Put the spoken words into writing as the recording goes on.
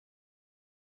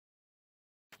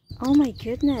Oh my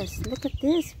goodness, look at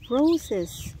this,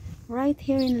 roses right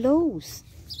here in Lowe's.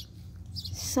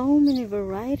 So many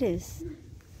varieties,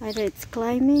 either it's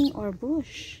climbing or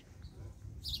bush,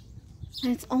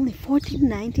 and it's only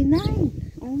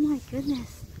 $14.99. Oh my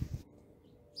goodness,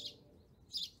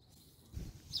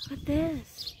 look at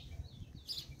this.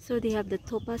 So they have the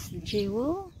topaz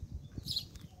jewel,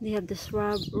 they have the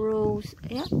shrub rose,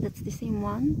 yeah, that's the same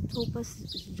one,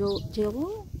 topaz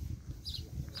jewel,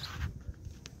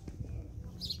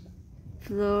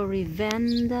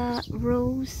 Florivenda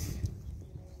rose.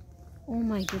 Oh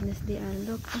my goodness, they are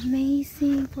look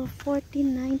amazing for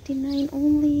 $14.99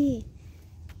 only.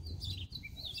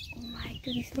 Oh my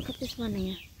goodness, look at this one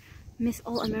here, Miss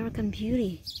All American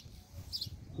Beauty.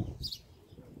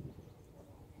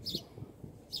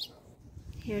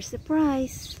 Here's the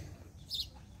price,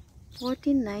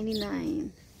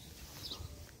 $14.99.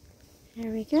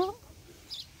 There we go.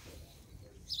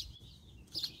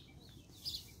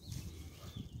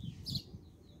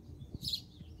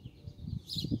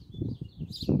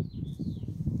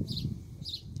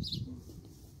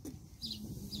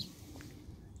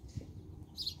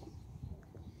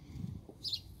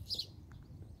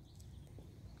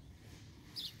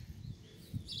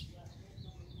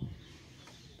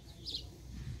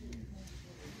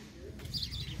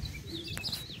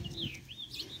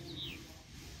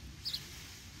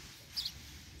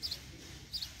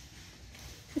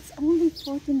 It's only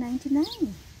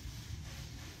 $14.99.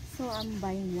 So I'm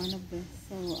buying one of this.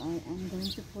 So I am going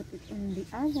to put it in the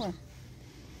other.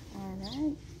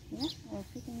 Alright. Yeah, we're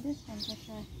picking this one for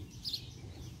sure.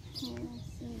 Oh, let's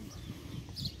see.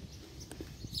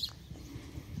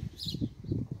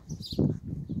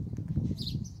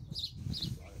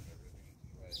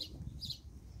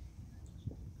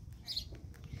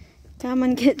 Come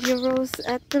and get your rose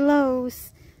at the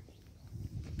Lowe's.